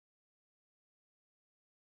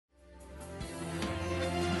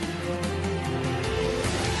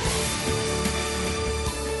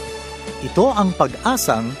Ito ang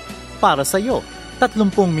Pag-asang para sa iyo.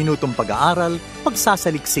 30 minutong pag-aaral,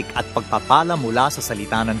 pagsasaliksik at pagpapala mula sa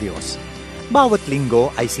salita ng Diyos. Bawat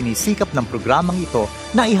linggo ay sinisikap ng programang ito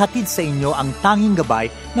na ihatid sa inyo ang tanging gabay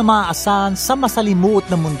na maaasahan sa masalimuot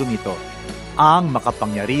na mundong ito, ang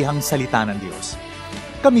makapangyarihang salita ng Diyos.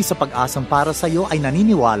 Kami sa Pag-asang para sa iyo ay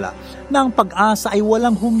naniniwala na ang pag-asa ay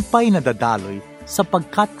walang humpay na dadaloy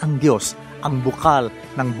sapagkat ang Diyos ang bukal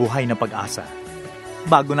ng buhay na pag-asa.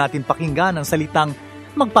 Bago natin pakinggan ang salitang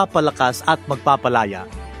magpapalakas at magpapalaya,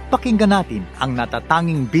 pakinggan natin ang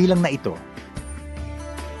natatanging bilang na ito.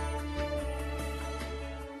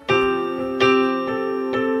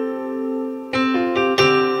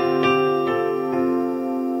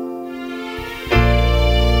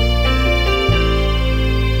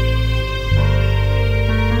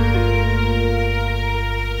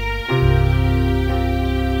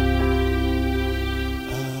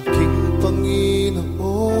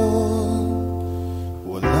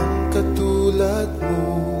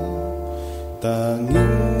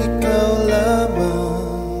 Tanging ikaw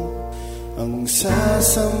lamang ang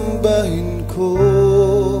sasambahin ko.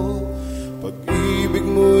 Pag-ibig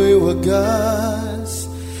mo'y wagas,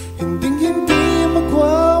 hinding-hindi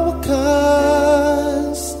magwawakas.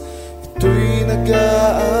 Ito'y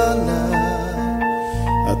nag-aala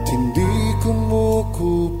at hindi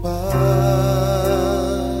kumukupas.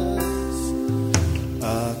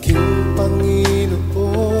 Aking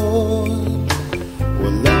Panginoon,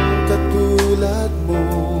 walang katulad mo.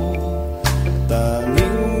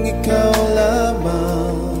 Tanging ikaw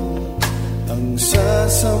lamang ang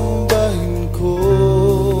sasambahin ko.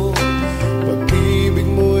 Pag-ibig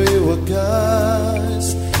mo'y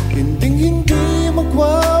wagas, hinding-hindi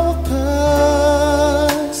magwawakas.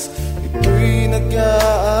 Ito'y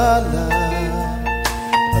nag-aala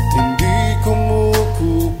at hindi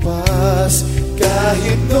kumukupas.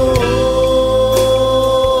 Kahit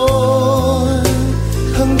noon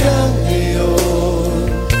hanggang ngayon,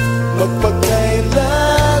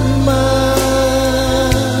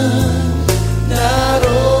 magpagkailanman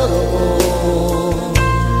naroroon,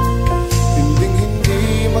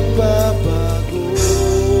 hinding-hindi magbabago.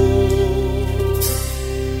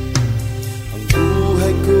 Ang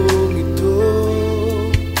buhay kong ito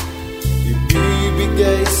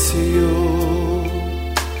ibibigay sa'yo.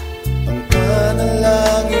 Ang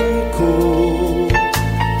panalangin ko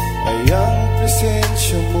ay ang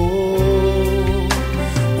presensya mo.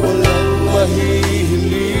 Walang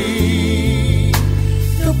mahihiling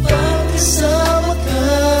kapag kasama ka.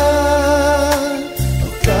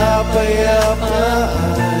 Ang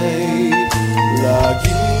kapayapaan ay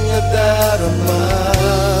laging nadarama.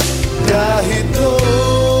 Kahit noon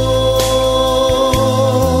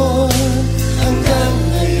hanggang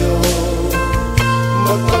ngayon,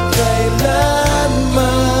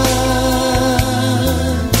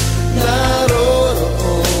 magpagkailanman naroroon,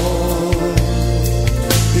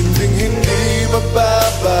 hinding-hindi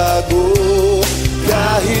magbabago.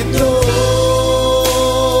 Kahit noon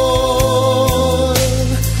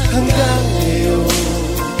hanggang ngayon,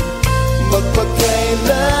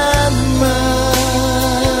 magpagkailanman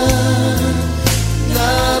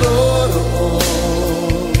naroroon,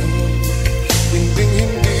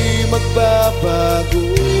 hinding-hindi magbabago.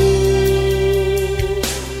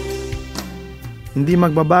 Hindi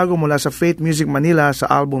magbabago mula sa Faith Music Manila sa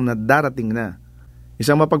album na Darating Na.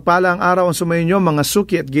 Isang mapagpala ang araw ang sumayin nyo, mga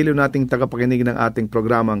suki at giliw nating tagapakinig ng ating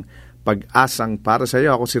programang Pag-asang para sa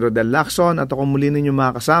iyo. Ako si Rodel Lacson at ako muli ninyong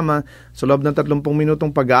makakasama sa loob ng 30 minutong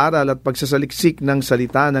pag-aaral at pagsasaliksik ng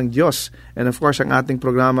salita ng Diyos. And of course, ang ating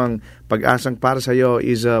programang Pag-asang para sa iyo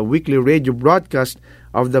is a weekly radio broadcast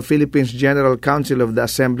of the Philippines General Council of the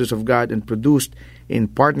Assemblies of God and produced in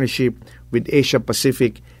partnership with Asia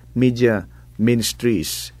Pacific Media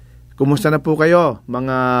Ministries. Kumusta na po kayo,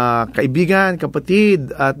 mga kaibigan, kapatid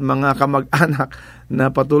at mga kamag-anak na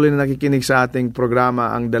patuloy na nakikinig sa ating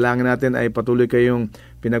programa? Ang dalangin natin ay patuloy kayong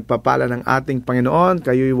pinagpapala ng ating Panginoon,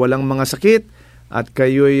 kayo'y walang mga sakit at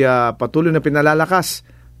kayo'y patuloy na pinalalakas,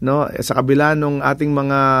 no? Sa kabila ng ating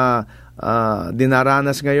mga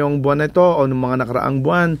dinaranas ngayong buwan na ito o ng mga nakaraang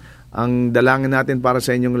buwan. Ang dalangin natin para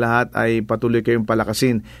sa inyong lahat ay patuloy kayong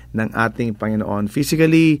palakasin ng ating Panginoon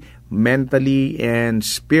physically, mentally, and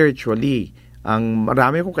spiritually. Ang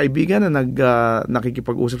marami kong kaibigan na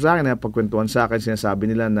nakikipag-usap sa akin, na pagkwentuhan sa akin,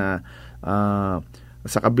 sinasabi nila na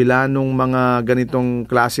sa kabila ng mga ganitong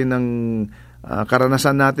klase ng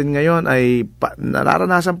karanasan natin ngayon ay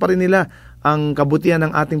nararanasan pa rin nila ang kabutihan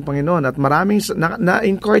ng ating Panginoon. At maraming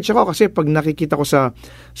na-encourage ako kasi pag nakikita ko sa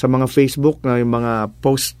mga Facebook na yung mga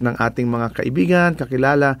post ng ating mga kaibigan,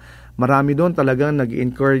 kakilala, marami doon talagang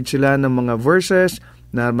nag-encourage sila ng mga verses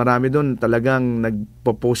na marami doon talagang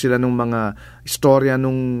nagpo-post sila ng mga istorya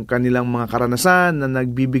nung kanilang mga karanasan na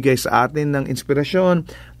nagbibigay sa atin ng inspirasyon,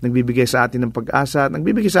 nagbibigay sa atin ng pag-asa,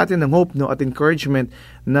 nagbibigay sa atin ng hope, no, at encouragement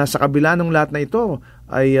na sa kabila ng lahat na ito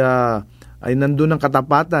ay nandun ang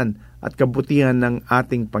katapatan at kabutihan ng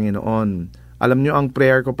ating Panginoon. Alam nyo, ang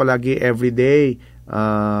prayer ko palagi everyday,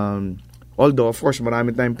 although, of course,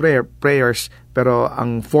 marami tayong prayers, pero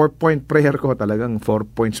ang 4-point prayer ko talagang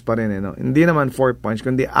 4 points pa rin. No? Hindi naman 4 points,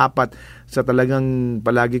 kundi 4 sa talagang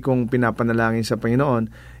palagi kong pinapanalangin sa Panginoon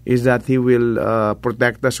is that He will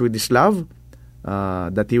protect us with His love,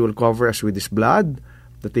 that He will cover us with His blood,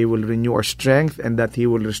 that He will renew our strength, and that He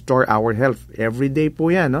will restore our health. Every day po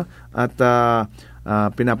yan. No? At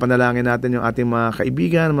pinapanalangin natin yung ating mga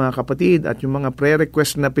kaibigan, mga kapatid, at yung mga prayer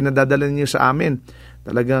request na pinadadala niyo sa amin.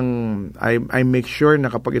 Talagang I make sure na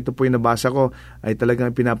kapag ito po yung nabasa ko ay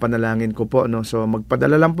talagang pinapanalangin ko po, no? So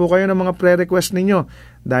magpadala lang po kayo ng mga prayer request ninyo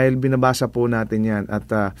dahil binabasa po natin yan. At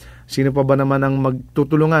sino pa ba naman ang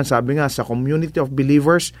magtutulungan? Sabi nga, sa community of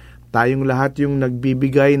believers, tayong lahat yung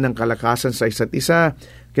nagbibigay ng kalakasan sa isa't isa.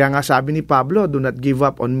 Kaya nga sabi ni Pablo, do not give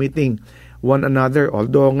up on meeting one another.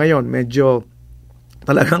 Although ngayon medyo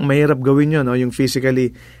talagang mahirap gawin yun, no? Yung physically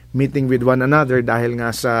meeting with one another dahil nga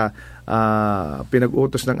sa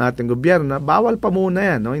pinag-utos ng ating gobyerno, bawal pa muna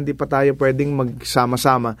yan. No? Hindi pa tayo pwedeng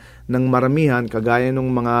magsama-sama ng maramihan kagaya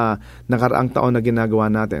ng mga nakaraang taon na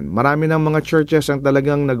ginagawa natin. Marami ng mga churches ang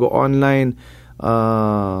talagang nag-online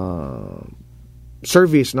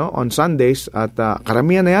service, no, on Sundays, at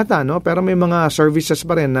karamihan na yata, no, pero may mga services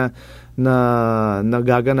pa rin na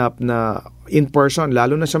nagaganap na in person,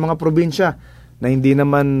 lalo na sa mga probinsya na hindi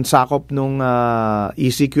naman sakop nung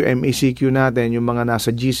ECQ, MECQ natin, yung mga nasa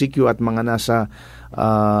GCQ at mga nasa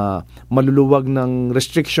maluluwag ng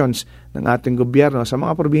restrictions ng ating gobyerno. Sa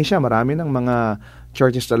mga probinsya, marami ng mga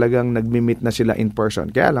churches talagang nagmi-meet na sila in person.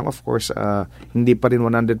 Kaya lang, of course, hindi pa rin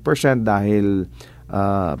 100% dahil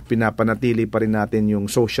pinapanatili pa rin natin yung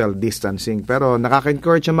social distancing. Pero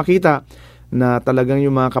nakaka-encourage na makita na talagang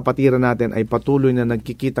yung mga kapatiran natin ay patuloy na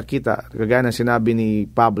nagkikita-kita, kagaya ng sinabi ni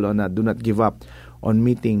Pablo na do not give up on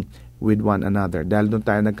meeting with one another. Dahil doon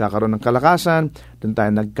tayo nagkakaroon ng kalakasan, doon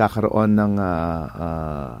tayo nagkakaroon ng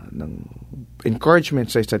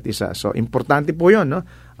encouragement sa isa't isa. So, importante po yun, no?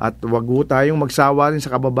 At wag ho tayong magsawa rin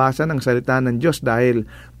sa kababasa ng salita ng Diyos dahil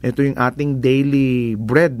ito yung ating daily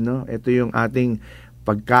bread, no? Ito yung ating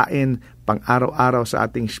pagkain pang araw-araw sa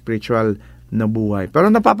ating spiritual na buhay.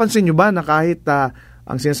 Pero napapansin nyo ba na kahit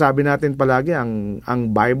ang sinasabi natin palagi, ang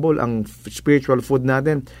Bible, ang spiritual food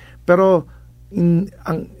natin, pero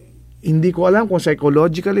hindi ko alam kung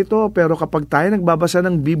psychological ito, pero kapag tayo nagbabasa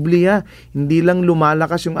ng Biblia, hindi lang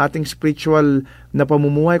lumalakas yung ating spiritual na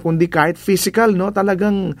pamumuhay, kundi kahit physical, no?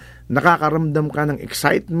 Talagang nakakaramdam ka ng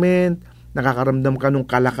excitement, nakakaramdam ka ng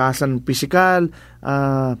kalakasan physical,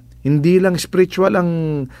 hindi lang spiritual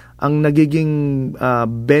ang nagiging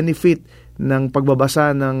benefit ng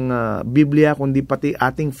pagbabasa ng Biblia, kundi pati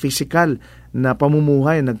ating physical na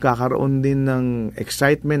pamumuhay. Nagkakaroon din ng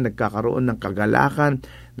excitement, nagkakaroon ng kagalakan,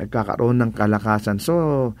 nagkakaroon ng kalakasan. So,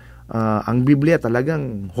 ang Biblia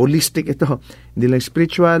talagang holistic ito. Hindi lang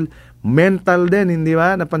spiritual, mental din, hindi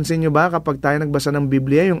ba? Napansin nyo ba kapag tayo nagbasa ng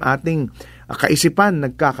Biblia, yung ating kaisipan,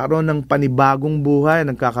 nagkakaroon ng panibagong buhay,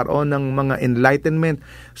 nagkakaroon ng mga enlightenment.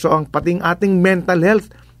 So, ang pating ating mental health,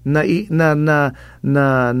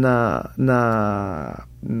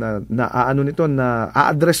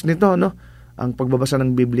 address nito, no, ang pagbabasa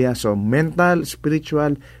ng Biblia. So mental,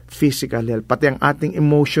 spiritual, physical health, pati ang ating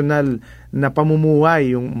emotional na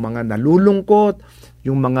pamumuhay, yung mga nalulungkot,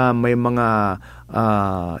 yung mga may mga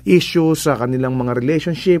issues sa kanilang mga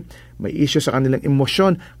relationship, may issues sa kanilang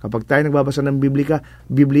emosyon. Kapag tayo nagbabasa ng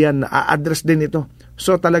Biblia, na-address din ito.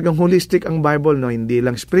 So talagang holistic ang Bible, no? Hindi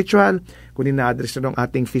lang spiritual, kundi na-address ito ang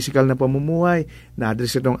ating physical na pamumuhay,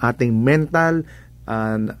 na-address ito ang ating mental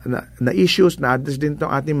na issues, na-address din ito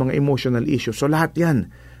ang ating mga emotional issues. So lahat yan,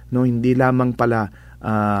 no? Hindi lamang pala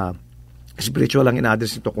spiritual ang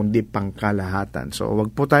ina-address ito, kundi pangkalahatan. So wag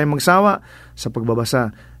po tayong magsawa sa pagbabasa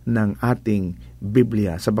ng ating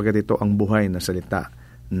Biblia, sapagkat ito ang buhay na salita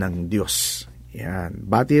ng Diyos. Yan.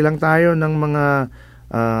 Bati lang tayo ng mga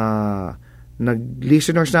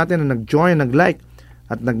nag-listeners natin na nag-join, nag-like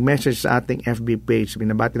at nag-message sa ating FB page.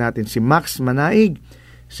 Binabati natin si Max Manaig,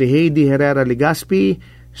 si Heidi Herrera Ligaspi,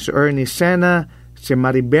 si Ernie Sena, si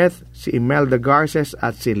Maribeth, si Imelda Garces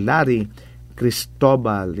at si Larry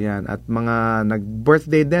Cristobal. Yan. At mga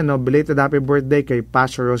nag-birthday din, no? Belated happy birthday kay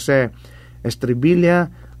Pastor Jose Estribilla,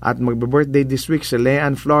 at magbe-birthday this week si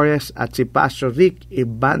Leanne Flores at si Pastor Rick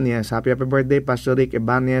Ibanez. Happy birthday, Pastor Rick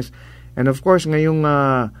Ibanez. And of course, ngayong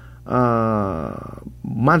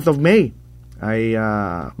month of May ay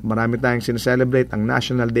marami tayong sineselebrate ang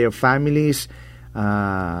National Day of Families,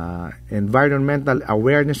 Environmental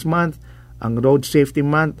Awareness Month, ang Road Safety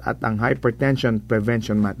Month, at ang Hypertension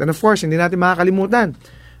Prevention Month. And of course, hindi natin makakalimutan,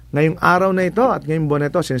 ngayong araw na ito at ngayong buwan na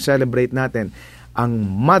ito, sineselebrate natin ang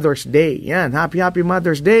Mother's Day. Yan, happy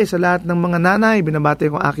Mother's Day sa lahat ng mga nanay.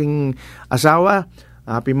 Binabati ko aking asawa.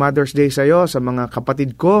 Happy Mother's Day sa iyo, sa mga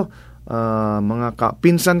kapatid ko, mga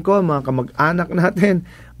pinsan ko, mga kamag-anak natin,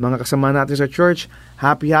 mga kasama natin sa church.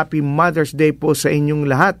 Happy Mother's Day po sa inyong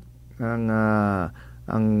lahat.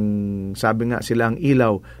 Ang sabi nga, sila ang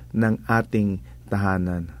ilaw ng ating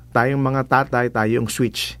tahanan. Tayong mga tatay, tayong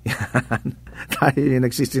switch. Tayo yung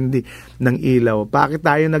nagsisindi ng ilaw. Bakit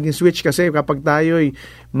tayo naging switch? Kasi kapag tayo'y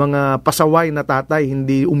mga pasaway na tatay,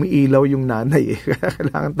 hindi umiilaw yung nanay.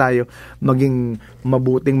 Kailangan tayo maging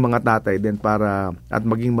mabuting mga tatay din at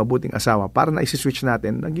maging mabuting asawa para na isi-switch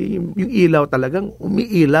natin. Yung ilaw talagang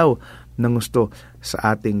umiilaw ng gusto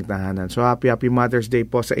sa ating tahanan. So happy Mother's Day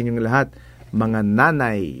po sa inyong lahat, mga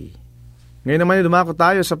nanay. Ngayon naman dumako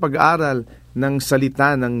tayo sa pag-aaral ng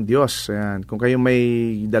salita ng Diyos. Ayan. Kung kayo may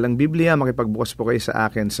dalang Biblia, makipagbukas po kayo sa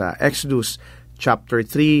akin sa Exodus chapter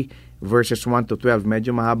 3 verses 1 to 12.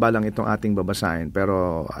 Medyo mahaba lang itong ating babasahin,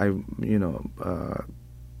 pero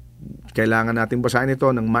kailangan nating basahin ito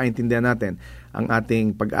nang maintindihan natin ang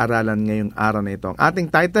ating pag-aralan ngayong araw na ito. Ang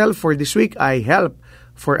ating title for this week ay Help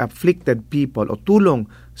for Afflicted People, o tulong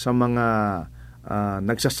sa mga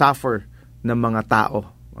nagsasuffer na mga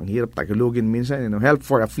tao. Ang hirap tagalogin minsan, help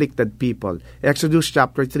for afflicted people. Exodus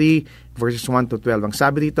chapter 3 verses 1 to 12. Ang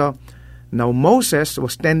sabi dito, Now Moses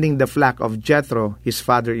was tending the flock of Jethro, his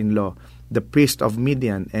father-in-law, the priest of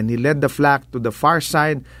Midian, and he led the flock to the far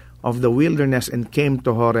side of the wilderness and came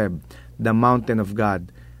to Horeb, the mountain of God.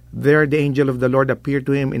 There the angel of the Lord appeared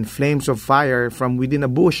to him in flames of fire from within a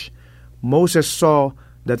bush. Moses saw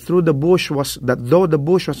that though the bush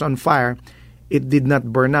was on fire, it did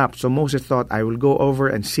not burn up. So Moses thought, I will go over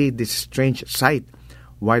and see this strange sight,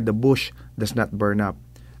 why the bush does not burn up.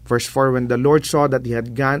 Verse 4, when the Lord saw that he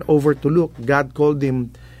had gone over to look, God called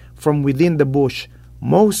him from within the bush,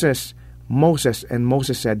 Moses, Moses. And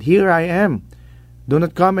Moses said, Here I am. Do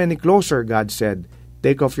not come any closer, God said.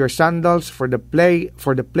 Take off your sandals, for the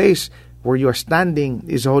place where you are standing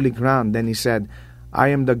is holy ground. Then he said,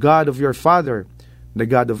 I am the God of your father, the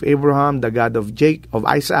God of Abraham, the God of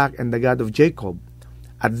Isaac, and the God of Jacob.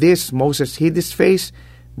 At this, Moses hid his face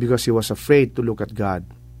because he was afraid to look at God.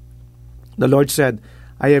 The Lord said,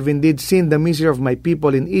 I have indeed seen the misery of my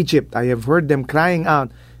people in Egypt. I have heard them crying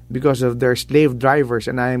out because of their slave drivers,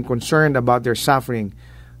 and I am concerned about their suffering.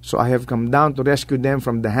 So I have come down to rescue them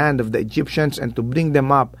from the hand of the Egyptians and to bring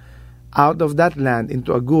them up out of that land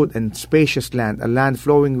into a good and spacious land, a land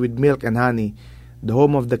flowing with milk and honey, the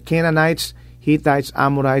home of the Canaanites, Hittites,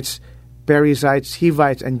 Amorites, Perizzites,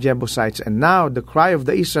 Hivites, and Jebusites. And now the cry of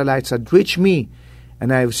the Israelites had reached me,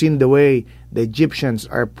 and I have seen the way the Egyptians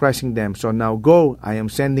are oppressing them. So now go, I am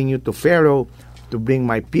sending you to Pharaoh to bring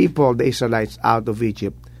my people, the Israelites, out of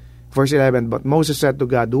Egypt. Verse 11, But Moses said to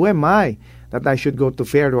God, Who am I that I should go to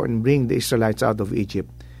Pharaoh and bring the Israelites out of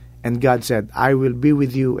Egypt? And God said, I will be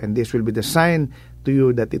with you, and this will be the sign to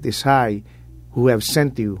you that it is I who have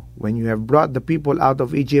sent you. When you have brought the people out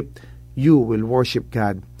of Egypt, you will worship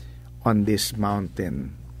God on this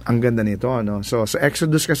mountain. Ang ganda nito, no? So, sa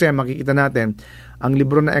Exodus kasi, makikita natin, ang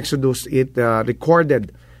libro na Exodus, it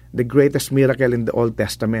recorded the greatest miracle in the Old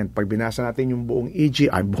Testament. Pag binasa natin yung buong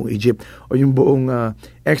Egypt, o yung buong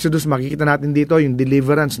Exodus, makikita natin dito yung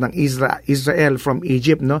deliverance ng Israel from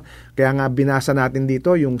Egypt, no? Kaya nga binasa natin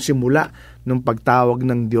dito yung simula ng pagtawag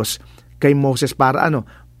ng Diyos kay Moses para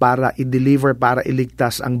para i-deliver, para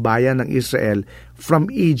iligtas ang bayan ng Israel from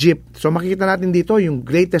Egypt. So makikita natin dito yung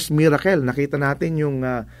greatest miracle. Nakita natin yung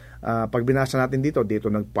pag binasa natin dito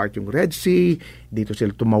nagpart yung Red Sea, dito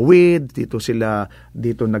sila tumawid, dito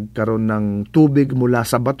nagkaroon ng tubig mula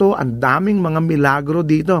sa bato. Ang daming mga milagro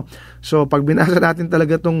dito. So pag binasa natin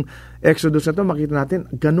talaga tong Exodus na to, makita natin,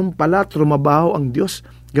 ganun pala trumabaho ang Diyos.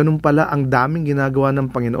 Ganun pala ang daming ginagawa ng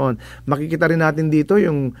Panginoon. Makikita rin natin dito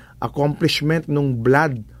yung accomplishment ng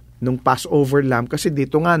blood nung Passover lamb, kasi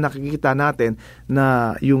dito nga nakikita natin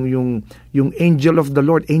na yung angel of the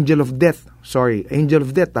Lord, angel of death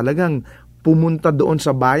talagang pumunta doon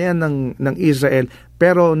sa bayan ng Israel,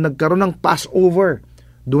 pero nagkaroon ng Passover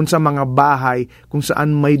doon sa mga bahay kung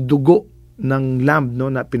saan may dugo ng lamb,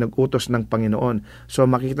 no, na pinag-utos ng Panginoon. So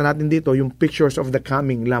makikita natin dito yung pictures of the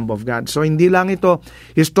coming Lamb of God. So hindi lang ito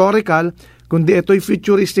historical, kundi ito'y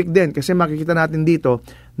futuristic din, kasi makikita natin dito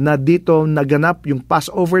na dito naganap yung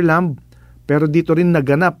Passover lamb, Pero dito rin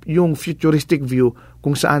naganap yung futuristic view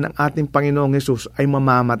kung saan ang ating Panginoong Hesus ay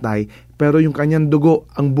mamamatay, pero yung kanyang dugo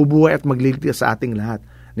ang bubuhay at magliligtas sa ating lahat.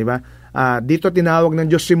 Di ba? Dito tinawag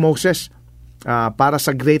ng Diyos si Moses para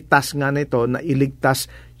sa great task nga na ito na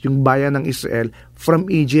iligtas yung bayan ng Israel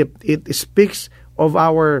from Egypt. It speaks of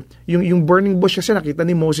yung burning bush kasi nakita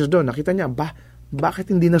ni Moses doon. Nakita niya,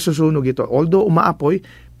 bakit hindi nasusunog ito? Although umaapoy,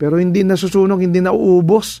 pero hindi nasusunog, hindi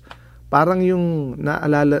nauubos. Parang yung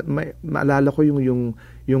maalala ko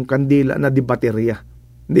yung kandila na di baterya.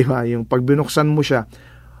 Di ba? Yung pag binuksan mo siya,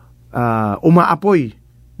 umaapoy.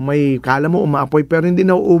 Kala mo umaapoy pero hindi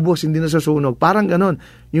nauubos, hindi nasusunog. Parang ganon.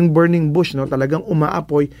 Yung burning bush, no, talagang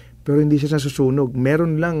umaapoy pero hindi siya nasusunog.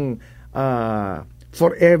 Meron lang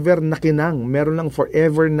forever na kinang. Meron lang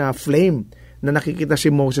forever na flame na nakikita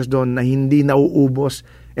si Moses doon na hindi nauubos.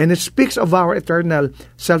 And it speaks of our eternal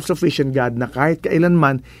self-sufficient God na kahit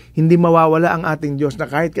kailanman hindi mawawala ang ating Diyos, na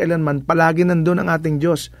kahit kailanman palagi nandun ang ating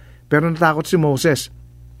Diyos. Pero natakot si Moses.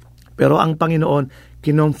 Pero ang Panginoon,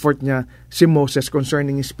 kinomfort niya si Moses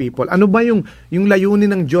concerning his people. Ano ba yung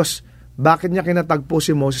layunin ng Diyos? Bakit niya kinatagpo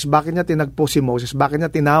si Moses? Bakit niya tinagpo si Moses? Bakit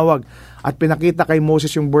niya tinawag at pinakita kay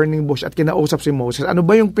Moses yung burning bush at kinausap si Moses? Ano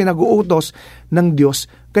ba yung pinag-uutos ng Diyos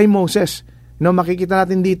kay Moses? No, makikita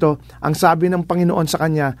natin dito, ang sabi ng Panginoon sa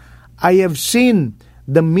kanya, I have seen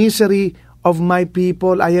the misery of my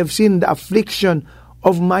people. I have seen the affliction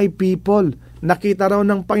of my people. Nakita raw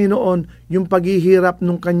ng Panginoon yung paghihirap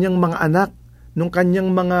ng kanyang mga anak, ng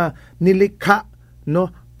kanyang mga nilikha,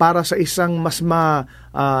 no, para sa isang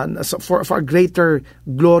for greater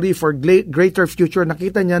glory, for greater future.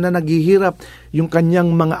 Nakita niya na naghihirap yung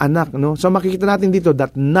kanyang mga anak, no? So makikita natin dito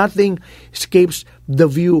that nothing escapes the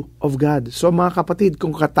view of God. So mga kapatid,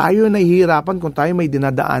 kung tayo nahihirapan, kung tayo may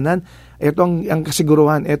dinadaanan, ito ang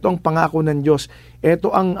kasiguruhan, ito ang pangako ng Diyos. Ito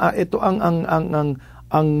ang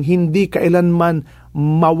hindi kailanman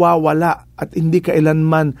mawawala at hindi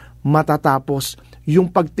kailanman matatapos.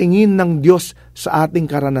 Yung pagtingin ng Diyos sa ating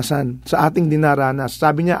karanasan, sa ating dinaranas.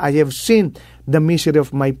 Sabi niya, I have seen the misery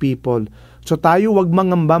of my people. So tayo wag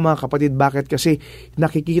mangamba mga kapatid. Bakit? Kasi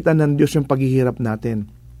nakikita ng Diyos yung paghihirap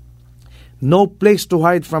natin. No place to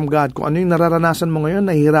hide from God. Kung ano yung nararanasan mo ngayon,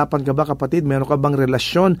 nahihirapan ka ba kapatid? Meron ka bang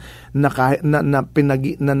relasyon na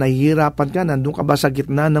nahihirapan ka? Nandun ka ba sa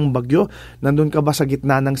gitna ng bagyo? Nandun ka ba sa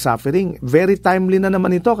gitna ng suffering? Very timely na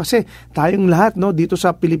naman ito kasi tayong lahat, no, dito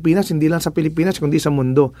sa Pilipinas, hindi lang sa Pilipinas kundi sa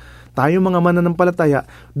mundo. Tayong mga mananampalataya,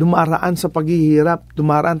 dumaraan sa paghihirap,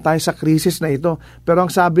 dumaraan tayo sa krisis na ito. Pero ang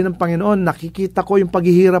sabi ng Panginoon, nakikita ko yung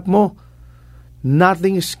paghihirap mo.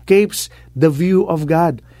 Nothing escapes the view of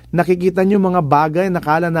God. Nakikita niyo mga bagay na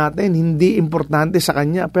kala natin hindi importante sa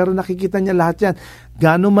Kanya, pero nakikita niya lahat yan.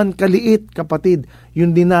 Gano man kaliit, kapatid,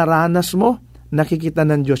 yung dinaranas mo, nakikita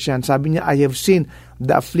ng Diyos yan. Sabi niya, I have seen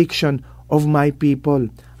the affliction of my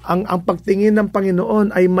people. Ang pagtingin ng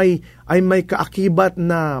Panginoon ay may kaakibat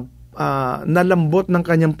na lambot ng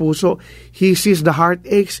kanyang puso. He sees the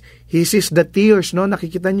heartaches, He sees the tears, no?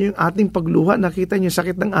 Nakikita niyo yung ating pagluha, nakikita niyo yung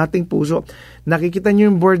sakit ng ating puso, nakikita niyo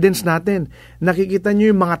yung burdens natin, nakikita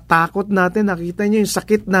niyo yung mga takot natin, nakikita niyo yung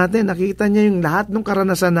sakit natin, nakikita niyo yung lahat ng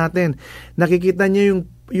karanasan natin, nakikita niyo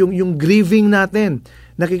yung grieving natin,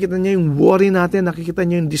 nakikita niyo yung worry natin, nakikita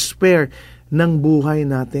niyo yung despair ng buhay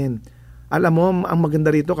natin. Alam mo, ang maganda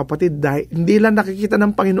rito kapatid, dahil hindi lang nakikita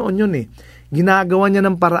ng Panginoon yun Ginagawa niya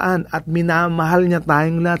ng paraan at minamahal niya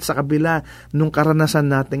tayong lahat sa kabila nung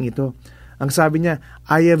karanasan natin ito. Ang sabi niya,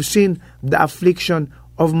 I have seen the affliction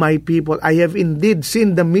of my people. I have indeed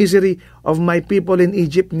seen the misery of my people in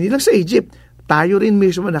Egypt. Hindi lang sa Egypt, tayo rin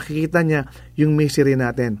mismo nakikita niya yung misery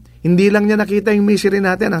natin. Hindi lang niya nakita yung misery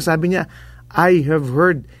natin. Ang sabi niya, I have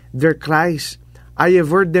heard their cries. I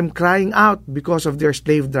have heard them crying out because of their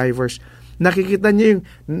slave drivers. Nakikita niya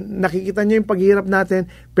yung paghihirap natin,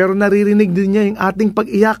 pero naririnig din niya yung ating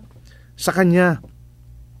pag-iyak sa Kanya.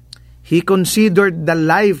 He considered the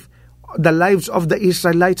lives of the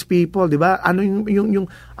Israelites people, di ba? Ano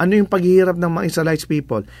yung paghihirap ng mga Israelites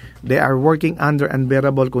people? They are working under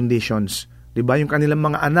unbearable conditions. Di ba? Yung kanilang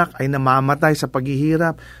mga anak ay namamatay sa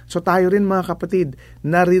paghihirap. So tayo rin mga kapatid,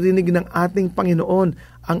 naririnig ng ating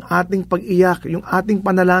Panginoon ang ating pag-iyak, yung ating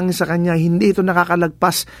panalangin sa Kanya, hindi ito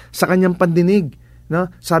nakakalagpas sa Kanyang pandinig.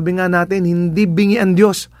 No? Sabi nga natin, hindi bingi ang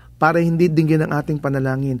Diyos para hindi dinggin ang ating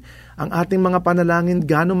panalangin. Ang ating mga panalangin,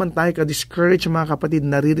 gaano man tayo ka-discourage mga kapatid,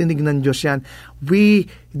 naririnig ng Diyos yan. We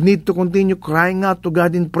need to continue crying out to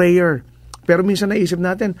God in prayer. Pero minsan naisip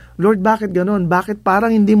natin, Lord, bakit ganon? Bakit parang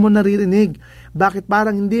hindi mo naririnig? Bakit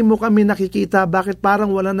parang hindi mo kami nakikita? Bakit parang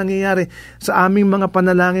walang nangyayari sa aming mga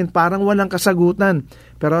panalangin? Parang walang kasagutan.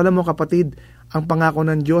 Pero alam mo kapatid, ang pangako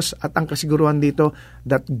ng Diyos at ang kasiguruhan dito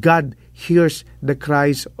that God hears the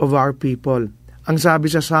cries of our people. Ang sabi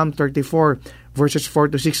sa Psalm 34, verses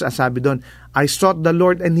 4 to 6, ang sabi doon, I sought the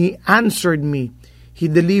Lord and He answered me. He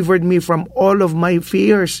delivered me from all of my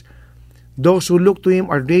fears. Those who look to Him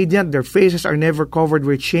are radiant, their faces are never covered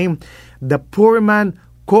with shame. The poor man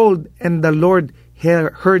called and the Lord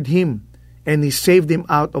heard him. And He saved him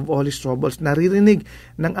out of all his troubles. Naririnig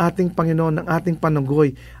ng ating Panginoon, ng ating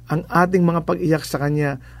panugoy, ang ating mga pag-iyak sa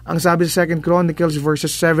Kanya. Ang sabi sa 2 Chronicles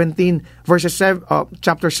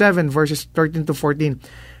chapter 7, verses 13 to 14,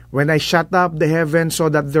 When I shut up the heavens so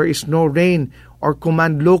that there is no rain, or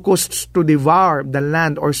command locusts to devour the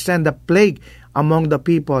land, or send a plague among the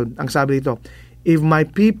people. Ang sabi dito, if my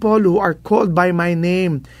people who are called by my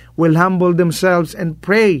name will humble themselves and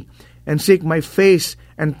pray, and seek my face,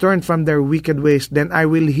 and turn from their wicked ways, then I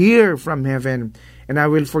will hear from heaven, and I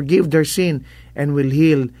will forgive their sin, and will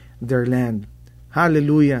heal their land.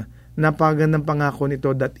 Hallelujah! Napakagandang pangako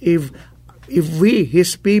nito that if we,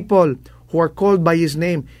 His people, who are called by His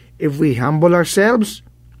name, if we humble ourselves,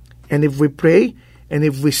 and if we pray, and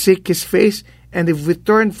if we seek His face, and if we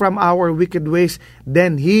turn from our wicked ways,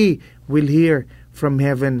 then He will hear from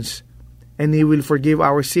heavens, and He will forgive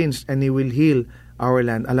our sins, and He will heal our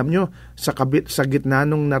land. Alam nyo, sa gitna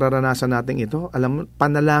nung nararanasan natin ito,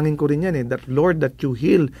 panalangin ko rin yan that Lord, that you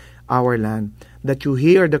heal our land, that you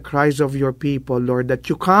hear the cries of your people, Lord, that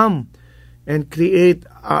you come and create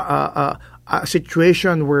a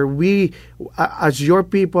situation where we, as your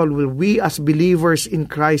people, we as believers in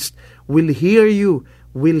Christ, will hear you,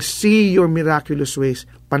 will see your miraculous ways.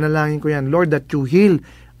 Panalangin ko yan, Lord, that you heal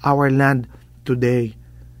our land today.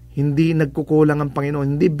 Hindi nagkukulang ang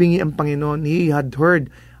Panginoon, hindi bingi ang Panginoon. He had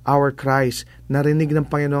heard our cries. Narinig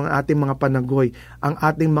ng Panginoon ang ating mga panagoy, ang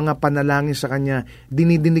ating mga panalangin sa Kanya.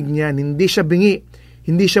 Dinidinig niya, hindi siya bingi,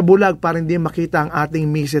 hindi siya bulag para hindi makita ang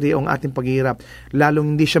ating misery o ang ating paghihirap.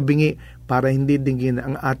 Lalong hindi siya bingi para hindi dinggin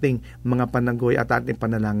ang ating mga panagoy at ating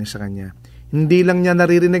panalangin sa Kanya. Hindi lang niya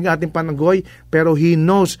naririnig ang ating panagoy, pero He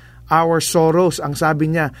knows our sorrows. Ang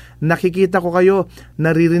sabi niya, nakikita ko kayo,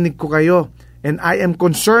 naririnig ko kayo, and I am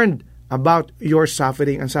concerned about your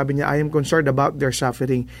suffering. Ang sabi niya, I am concerned about their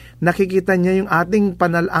suffering. Nakikita niya yung ating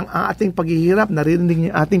ang ating paghihirap, naririnig niya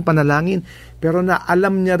yung ating panalangin, pero na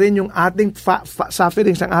alam niya rin yung ating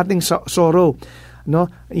sufferings, ang ating sorrow. No?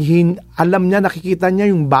 Alam niya, nakikita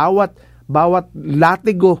niya yung bawat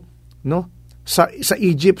latigo, no? Sa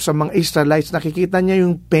Egypt, sa mga Israelites, nakikita niya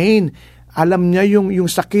yung pain. Alam niya yung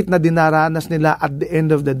sakit na dinaranas nila at the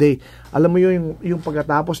end of the day. Alam mo yung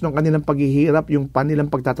pagkatapos ng kanilang paghihirap, yung panilang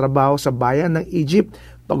pagtatrabaho sa bayan ng Egypt,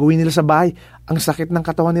 pag-uwi nila sa bahay, ang sakit ng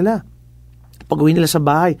katawan nila. Pag-uwi nila sa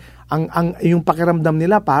bahay, yung pakiramdam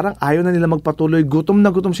nila, parang ayaw na nila magpatuloy. Gutom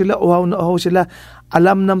na gutom sila, uhaw na uhaw sila.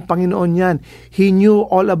 Alam ng Panginoon yan. He knew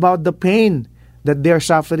all about the pain that they're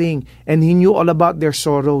suffering, and He knew all about their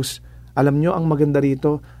sorrows. Alam nyo, ang maganda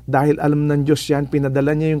rito, dahil alam ng Diyos yan,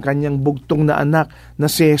 pinadala niya yung kanyang bugtong na anak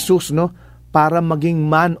na si Jesus, no? Para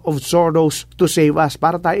maging man of sorrows to save us,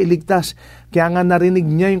 para tayo iligtas. Kaya nga narinig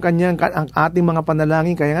niya ang ating mga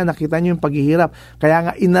panalangin, kaya nga nakita niyo yung paghihirap,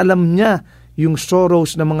 kaya nga inalam niya yung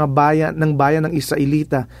sorrows ng mga bayan ng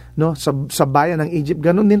Israelita, no? Sa bayan ng Egypt.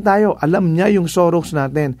 Ganun din tayo, alam niya yung sorrows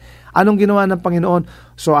natin. Anong ginawa ng Panginoon?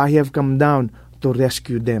 So I have come down to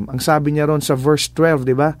rescue them. Ang sabi niya ron sa verse 12,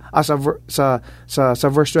 di ba? Sa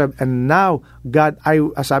verse 12, and now God,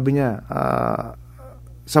 sabi niya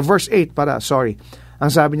sa verse 8 ang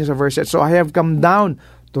sabi niya sa verse 8, so I have come down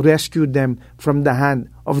to rescue them from the hand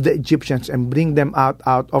of the Egyptians and bring them out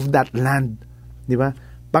of that land. Di ba?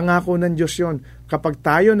 Pangako ng Diyos yon. Kapag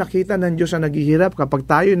tayo nakita ng Diyos na naghihirap, kapag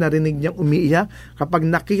tayo narinig niyang umiiyak, kapag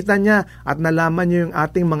nakita niya at nalaman niya yung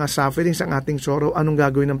ating mga sufferings, ang ating sorrow, anong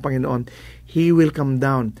gagawin ng Panginoon? He will come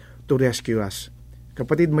down to rescue us.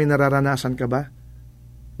 Kapatid, may nararanasan ka ba?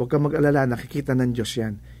 Huwag kang mag-alala, nakikita ng Diyos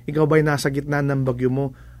yan. Ikaw ba'y nasa gitna ng bagyo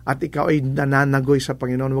mo at ikaw ay nananagoy sa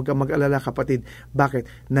Panginoon? Huwag kang mag-alala, kapatid.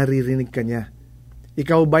 Bakit? Naririnig ka niya.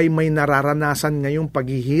 Ikaw ba'y may nararanasan ngayong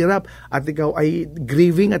paghihirap at ikaw ay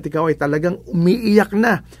grieving at ikaw ay talagang umiiyak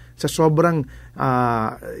na sa sobrang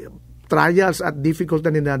trials at difficulty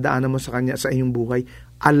na dinadaanan mo sa Kanya sa iyong buhay?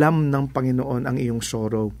 Alam ng Panginoon ang iyong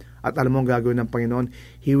sorrow at alam mo ang gagawin ng Panginoon.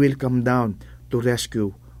 He will come down to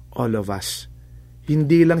rescue all of us.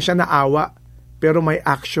 Hindi lang siya naawa, pero may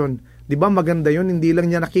action. Di ba maganda yun? Hindi lang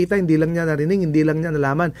niya nakita, hindi lang niya narinig, hindi lang niya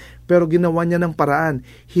nalaman, pero ginawa niya ng paraan.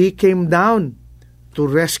 He came down to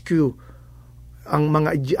rescue ang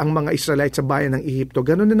mga Israelites sa bayan ng Ehipto.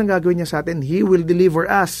 Ganun din ang gagawin niya sa atin. He will deliver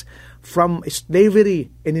us from slavery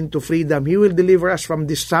and into freedom. He will deliver us from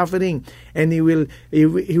this suffering, and He will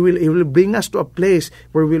bring us to a place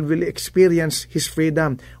where we will experience His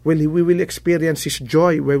freedom, where we will experience His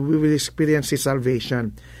joy, where we will experience His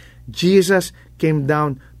salvation. Jesus came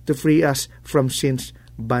down to free us from sin's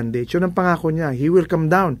bondage. Yun ang pangako niya. He will come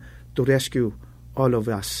down to rescue all of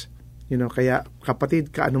us. Kaya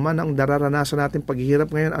kapatid, anuman ang nararanasan natin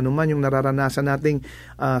paghihirap ngayon, anuman yung nararanasan nating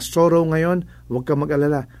sorrow ngayon, huwag ka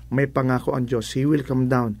mag-alala. May pangako ang Diyos. He will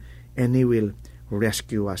come down and He will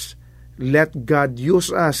rescue us. Let God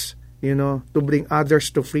use us, to bring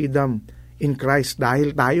others to freedom in Christ.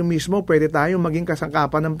 Dahil tayo mismo, pwede tayong maging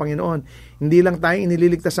kasangkapan ng Panginoon. Hindi lang tayo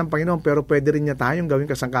inililigtas ng Panginoon, pero pwede rin niya tayong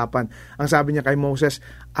gawing kasangkapan. Ang sabi niya kay Moses,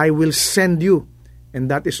 I will send you.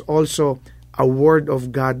 And that is also a word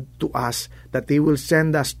of God to us, that He will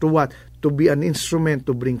send us to what? To be an instrument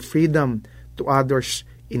to bring freedom to others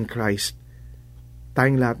in Christ.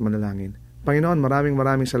 Tayong lahat manalangin. Panginoon,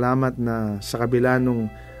 maraming salamat na sa kabila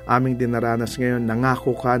nung aming dinaranas ngayon,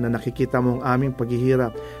 nangako ka na nakikita mo ang aming paghihirap,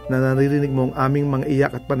 na naririnig mo ang aming mga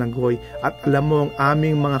iyak at pananggoy, at alam mo ang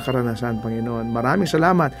aming mga karanasan, Panginoon. Maraming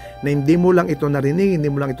salamat na hindi mo lang ito narinig, hindi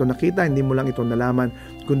mo lang ito nakita, hindi mo lang ito nalaman,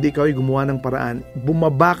 kundi ikaw ay gumawa ng paraan.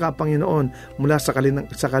 Bumaba ka, Panginoon, mula sa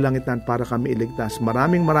kalangitan para kami iligtas.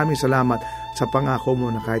 Maraming salamat sa pangako mo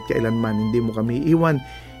na kahit kailanman hindi mo kami iwan,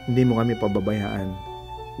 hindi mo kami pababayaan.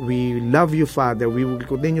 We love you, Father. We will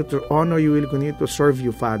continue to honor you. We will continue to serve you,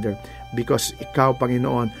 Father, because ikaw,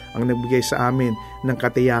 Panginoon, ang nagbigay sa amin ng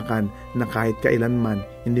katiyakan na kahit kailanman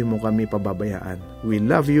hindi mo kami pababayaan. We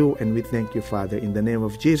love you and we thank you, Father. In the name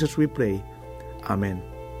of Jesus we pray. Amen.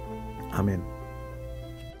 Amen.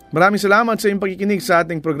 Maraming salamat sa iyong pagkikinig sa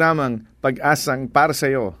ating programang Pag-asang para sa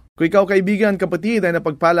iyo. Kung ikaw, kaibigan, kapatid, ay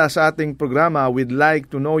napagpala sa ating programa, we'd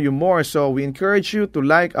like to know you more. So we encourage you to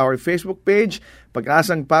like our Facebook page,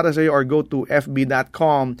 Pag-asang para sa iyo, or go to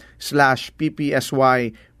fb.com/ppsy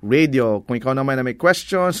radio. Kung ikaw naman na may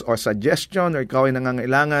questions or suggestion, or ikaw ay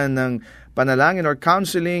nangangailangan ng panalangin or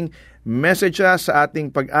counseling, message us sa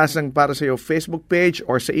ating Pag-asang para sa iyo Facebook page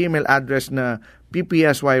or sa email address na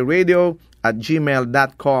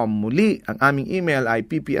ppsyradio@gmail.com. Muli, ang aming email ay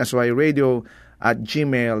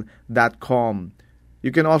ppsyradio@gmail.com. You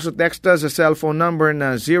can also text us a cellphone number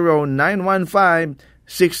na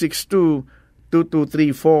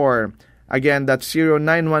 0915-662-2234. Again, that's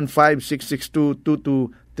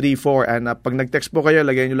 0915-662-2234. And pag nag-text po kayo,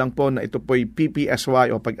 lagyan nyo lang po na ito po'y PPSY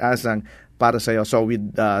o Pag-asang para sa iyo. So we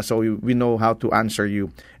know how to answer you.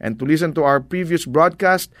 And to listen to our previous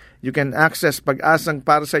broadcast, you can access Pag-asang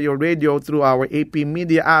para sa iyo radio through our AP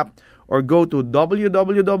Media app, or go to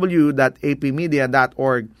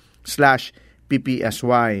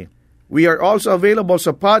www.apmedia.org/ppsy. We are also available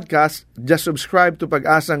sa podcast. Just subscribe to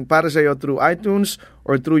Pag-asang para sa iyo through iTunes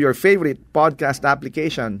or through your favorite podcast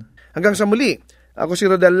application. Hanggang sa muli, ako si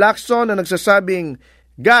Rodel Lacson na nagsasabing,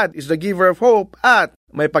 God is the giver of hope at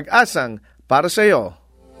may pag-asang para sa iyo.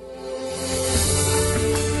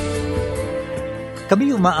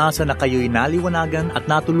 Kami umaasa na kayo'y naliwanagan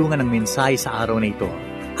at natulungan ng mensahe sa araw na ito.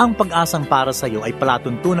 Ang Pag-asang para sa iyo ay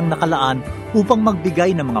palatuntunang nakalaan upang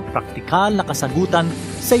magbigay ng mga praktikal na kasagutan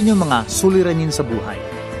sa inyong mga suliranin sa buhay.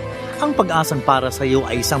 Ang Pag-asang para sa iyo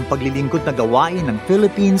ay isang paglilingkod na gawain ng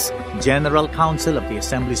Philippines General Council of the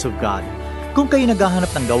Assemblies of God. Kung kayo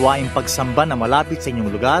naghahanap ng gawaing pagsamba na malapit sa inyong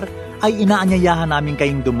lugar, ay inaanyayahan namin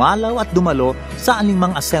kayong dumalaw at dumalo sa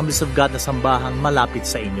anumang Assemblies of God na sambahang malapit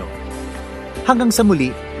sa inyo. Hanggang sa muli,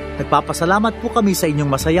 nagpapasalamat po kami sa inyong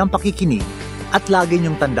masayang pakikinig at lagi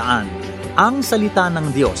niyong tandaan, ang salita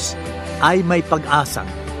ng Diyos ay may pag-asang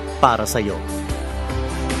para sa iyo.